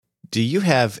Do you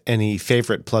have any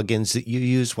favorite plugins that you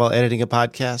use while editing a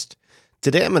podcast?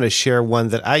 Today I'm going to share one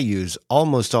that I use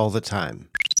almost all the time.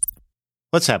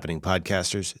 What's happening,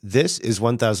 podcasters? This is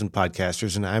 1000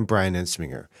 Podcasters, and I'm Brian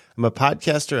Ensminger. I'm a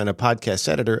podcaster and a podcast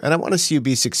editor, and I want to see you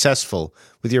be successful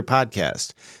with your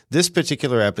podcast. This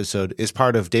particular episode is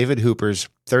part of David Hooper's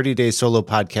 30-Day Solo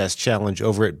Podcast Challenge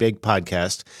over at Big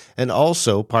Podcast, and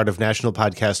also part of National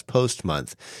Podcast Post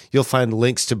Month. You'll find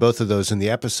links to both of those in the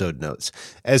episode notes.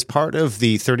 As part of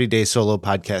the 30-Day Solo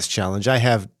Podcast Challenge, I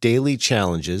have daily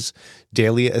challenges,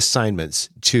 daily assignments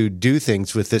to do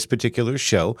things with this particular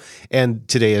show, and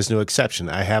today is no exception.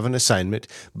 I have an assignment,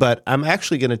 but I'm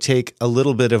actually going to take a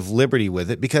little bit of liberty with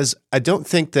it because I don't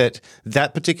think that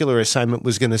that particular assignment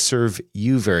was going to serve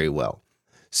you very well.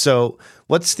 So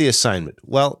what's the assignment?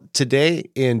 Well, today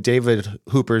in David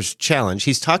Hooper's challenge,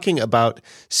 he's talking about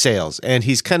sales, and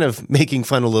he's kind of making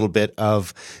fun a little bit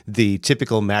of the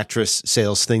typical mattress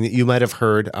sales thing that you might have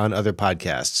heard on other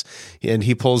podcasts. And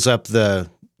he pulls up the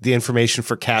information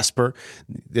for Casper.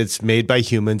 It's made by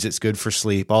humans. It's good for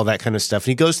sleep, all that kind of stuff.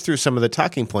 And he goes through some of the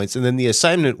talking points. And then the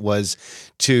assignment was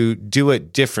to do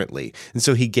it differently. And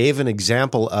so he gave an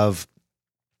example of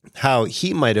how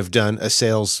he might have done a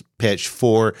sales pitch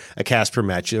for a Casper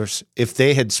mattress if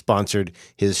they had sponsored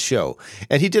his show.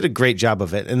 And he did a great job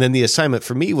of it. And then the assignment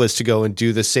for me was to go and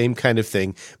do the same kind of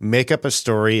thing, make up a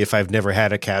story if I've never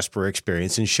had a Casper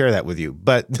experience and share that with you.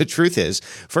 But the truth is,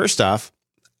 first off,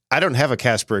 I don't have a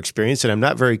Casper experience, and I'm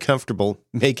not very comfortable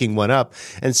making one up.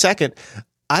 And second,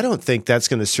 I don't think that's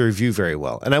going to serve you very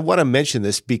well. And I want to mention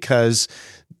this because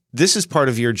this is part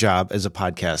of your job as a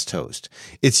podcast host.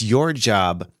 It's your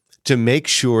job to make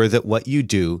sure that what you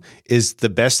do is the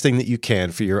best thing that you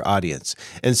can for your audience.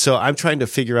 And so I'm trying to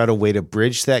figure out a way to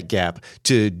bridge that gap,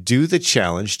 to do the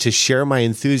challenge, to share my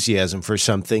enthusiasm for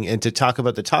something, and to talk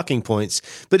about the talking points,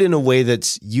 but in a way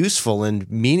that's useful and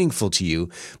meaningful to you,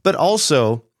 but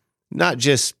also not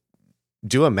just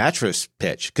do a mattress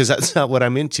pitch, because that's not what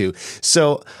I'm into.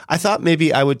 So I thought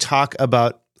maybe I would talk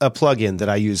about a plugin that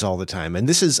I use all the time. And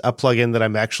this is a plugin that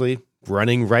I'm actually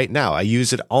running right now. I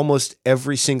use it almost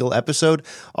every single episode,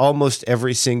 almost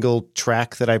every single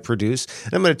track that I produce.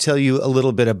 And I'm going to tell you a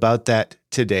little bit about that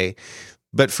today.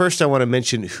 But first, I want to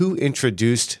mention who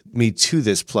introduced me to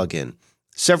this plugin.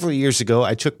 Several years ago,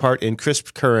 I took part in Chris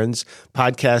Curran's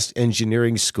podcast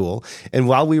engineering school. And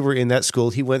while we were in that school,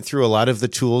 he went through a lot of the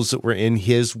tools that were in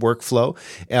his workflow,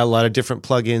 a lot of different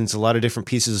plugins, a lot of different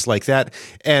pieces like that.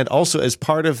 And also as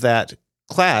part of that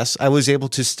class, I was able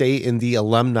to stay in the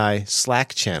alumni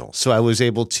Slack channel. So I was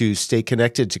able to stay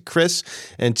connected to Chris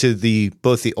and to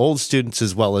both the old students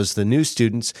as well as the new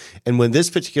students. And when this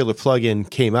particular plugin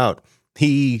came out,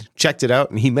 he checked it out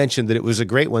and he mentioned that it was a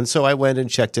great one. So I went and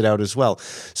checked it out as well.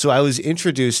 So I was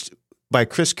introduced by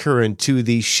Chris Curran to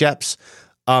the Scheps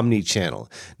Omni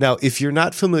channel. Now, if you're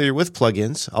not familiar with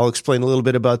plugins, I'll explain a little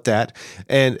bit about that.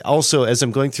 And also, as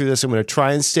I'm going through this, I'm going to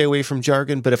try and stay away from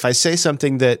jargon. But if I say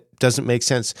something that doesn't make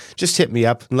sense, just hit me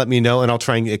up and let me know, and I'll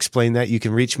try and explain that. You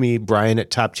can reach me, Brian, at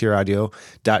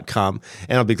toptieraudio.com,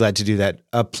 and I'll be glad to do that.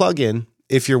 A plugin,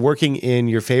 if you're working in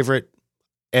your favorite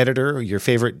editor or your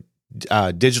favorite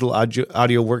digital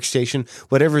audio workstation,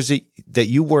 whatever is it that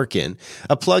you work in,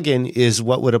 a plugin is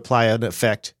what would apply an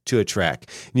effect to a track.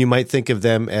 And you might think of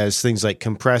them as things like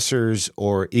compressors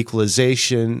or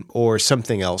equalization or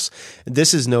something else.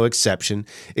 This is no exception,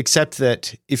 except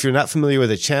that if you're not familiar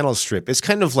with a channel strip, it's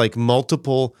kind of like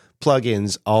multiple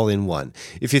plugins all in one.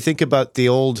 If you think about the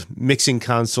old mixing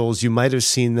consoles, you might have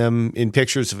seen them in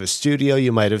pictures of a studio.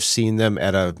 You might have seen them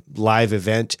at a live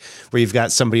event where you've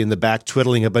got somebody in the back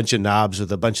twiddling a bunch of knobs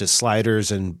with a bunch of sliders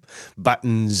and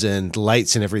buttons and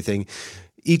lights and everything.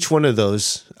 Each one of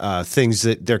those things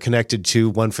that they're connected to,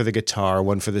 one for the guitar,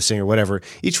 one for the singer, whatever,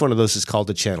 each one of those is called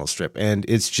a channel strip. And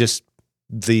it's just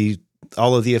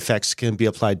all of the effects can be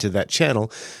applied to that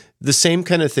channel. The same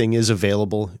kind of thing is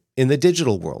available in the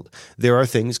digital world. There are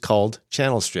things called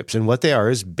channel strips, and what they are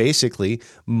is basically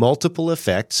multiple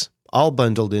effects all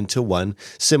bundled into one,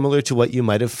 similar to what you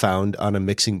might have found on a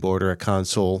mixing board or a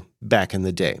console back in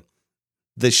the day.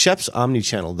 The Scheps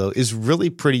Omnichannel, though, is really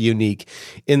pretty unique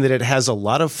in that it has a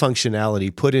lot of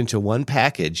functionality put into one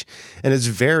package, and it's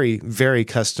very, very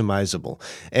customizable.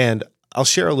 And I'll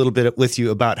share a little bit with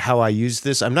you about how I use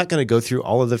this. I'm not going to go through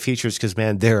all of the features because,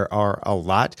 man, there are a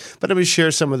lot, but I'm going to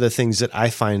share some of the things that I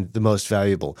find the most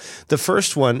valuable. The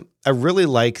first one, I really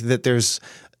like that there's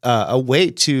a way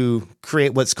to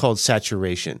create what's called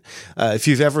saturation. If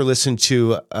you've ever listened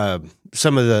to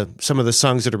some of the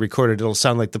songs that are recorded, it'll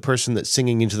sound like the person that's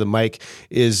singing into the mic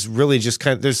is really just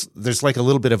kind of there's like a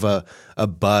little bit of a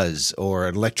buzz or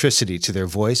an electricity to their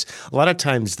voice. A lot of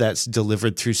times that's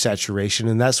delivered through saturation,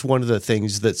 and that's one of the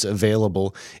things that's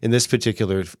available in this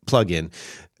particular plugin.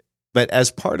 But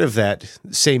as part of that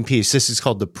same piece, this is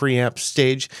called the preamp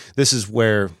stage. This is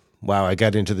where, wow, I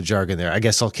got into the jargon there. I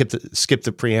guess I'll skip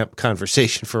the preamp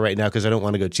conversation for right now because I don't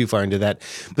want to go too far into that.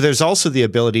 But there's also the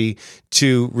ability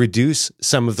to reduce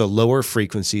some of the lower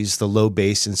frequencies, the low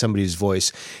bass in somebody's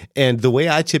voice. And the way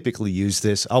I typically use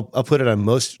this, I'll put it on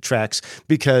most tracks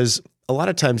because a lot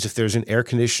of times if there's an air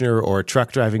conditioner or a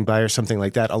truck driving by or something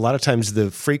like that, a lot of times the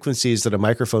frequencies that a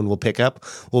microphone will pick up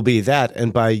will be that.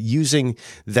 And by using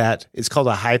that, it's called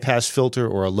a high pass filter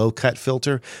or a low cut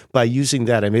filter. By using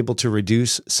that, I'm able to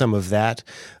reduce some of that.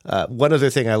 One other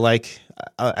thing I like,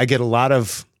 I get a lot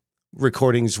of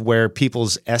recordings where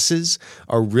people's S's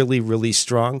are really, really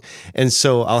strong. And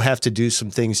so I'll have to do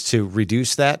some things to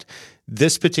reduce that.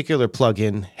 This particular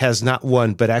plugin has not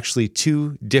one, but actually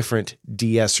two different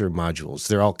de-esser modules.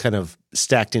 They're all kind of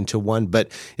stacked into one,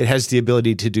 but it has the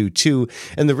ability to do two.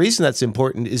 And the reason that's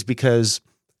important is because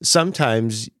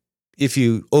sometimes if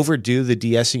you overdo the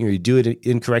de-essing or you do it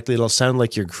incorrectly, it'll sound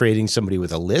like you're creating somebody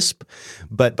with a lisp.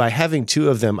 But by having two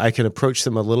of them, I can approach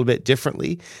them a little bit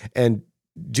differently and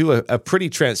do a pretty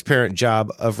transparent job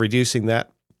of reducing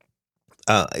that.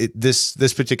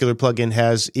 This particular plugin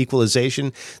has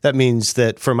equalization. That means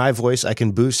that for my voice, I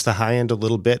can boost the high end a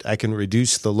little bit. I can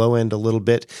reduce the low end a little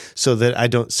bit so that I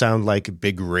don't sound like a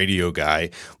big radio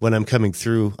guy when I'm coming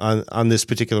through on this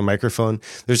particular microphone.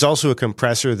 There's also a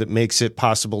compressor that makes it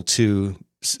possible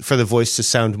for the voice to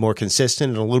sound more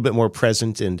consistent and a little bit more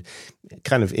present and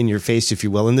kind of in your face, if you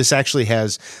will. And this actually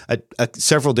has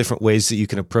several different ways that you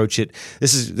can approach it.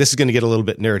 This is going to get a little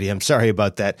bit nerdy. I'm sorry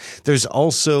about that. There's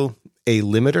also a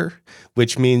limiter,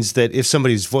 which means that if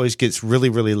somebody's voice gets really,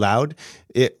 really loud,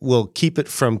 it will keep it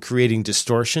from creating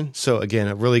distortion. So again,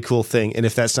 a really cool thing. And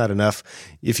if that's not enough,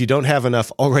 if you don't have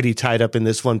enough already tied up in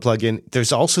this one plugin,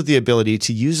 there's also the ability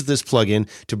to use this plugin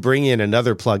to bring in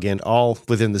another plugin all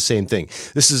within the same thing.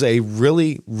 This is a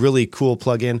really, really cool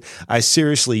plugin. I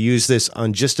seriously use this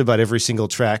on just about every single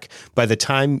track. By the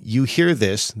time you hear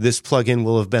this plugin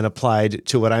will have been applied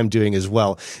to what I'm doing as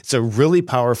well. It's a really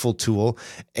powerful tool,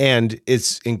 and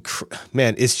it's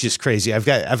just crazy.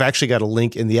 I've actually got a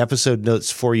link in the episode notes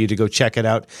for you to go check it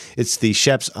out. It's the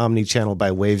Schoeps Omni Channel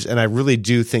by Waves, and I really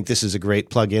do think this is a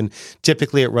great plugin.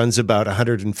 Typically, it runs about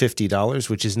 $150,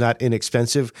 which is not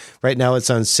inexpensive. Right now, it's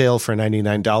on sale for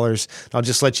 $99. I'll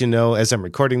just let you know as I'm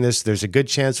recording this, there's a good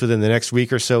chance within the next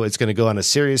week or so it's going to go on a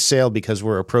serious sale because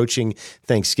we're approaching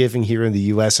Thanksgiving here in the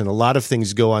U.S., and a lot of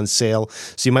things go on sale,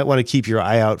 so you might want to keep your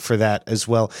eye out for that as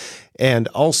well. And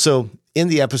also, in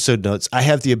the episode notes, I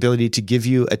have the ability to give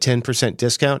you a 10%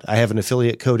 discount. I have an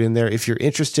affiliate code in there. If you're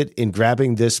interested in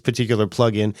grabbing this particular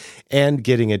plugin and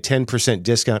getting a 10%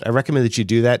 discount, I recommend that you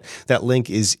do that. That link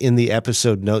is in the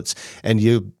episode notes, and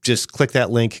you just click that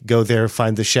link, go there,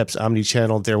 find the Schoeps Omni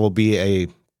Channel. There will be a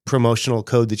promotional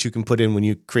code that you can put in when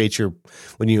you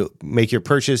make your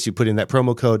purchase. You put in that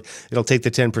promo code, it'll take the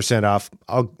 10% off.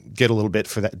 I'll get a little bit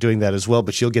for that doing that as well,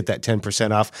 but you'll get that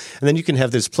 10% off. And then you can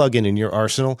have this plugin in your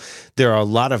arsenal. There are a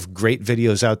lot of great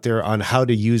videos out there on how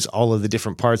to use all of the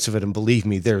different parts of it. And believe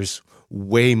me, there's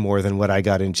way more than what I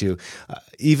got into.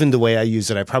 Even the way I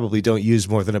use it, I probably don't use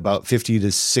more than about 50 to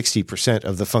 60%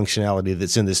 of the functionality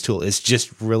that's in this tool. It's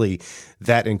just really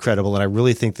that incredible. And I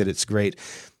really think that it's great.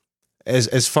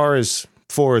 As far as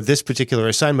for this particular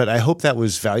assignment, I hope that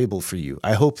was valuable for you.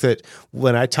 I hope that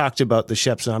when I talked about the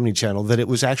Schoeps Omni Channel, that it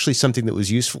was actually something that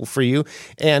was useful for you.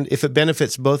 And if it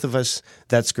benefits both of us,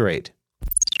 that's great.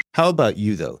 How about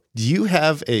you, though? Do you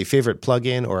have a favorite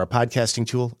plugin or a podcasting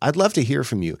tool? I'd love to hear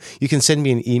from you. You can send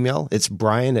me an email. It's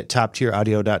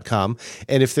brian@toptieraudio.com.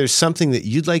 And if there's something that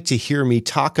you'd like to hear me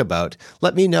talk about,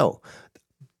 let me know.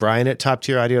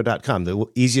 Brian@toptieraudio.com, the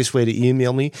easiest way to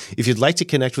email me. If you'd like to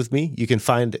connect with me, you can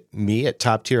find me at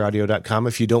toptieraudio.com.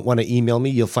 If you don't want to email me,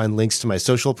 you'll find links to my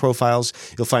social profiles.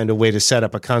 You'll find a way to set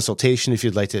up a consultation if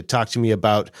you'd like to talk to me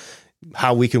about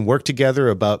how we can work together,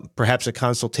 about perhaps a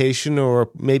consultation,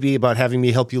 or maybe about having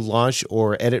me help you launch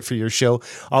or edit for your show.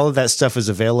 All of that stuff is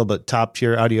available at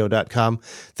toptieraudio.com.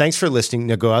 Thanks for listening.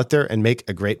 Now go out there and make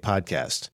a great podcast.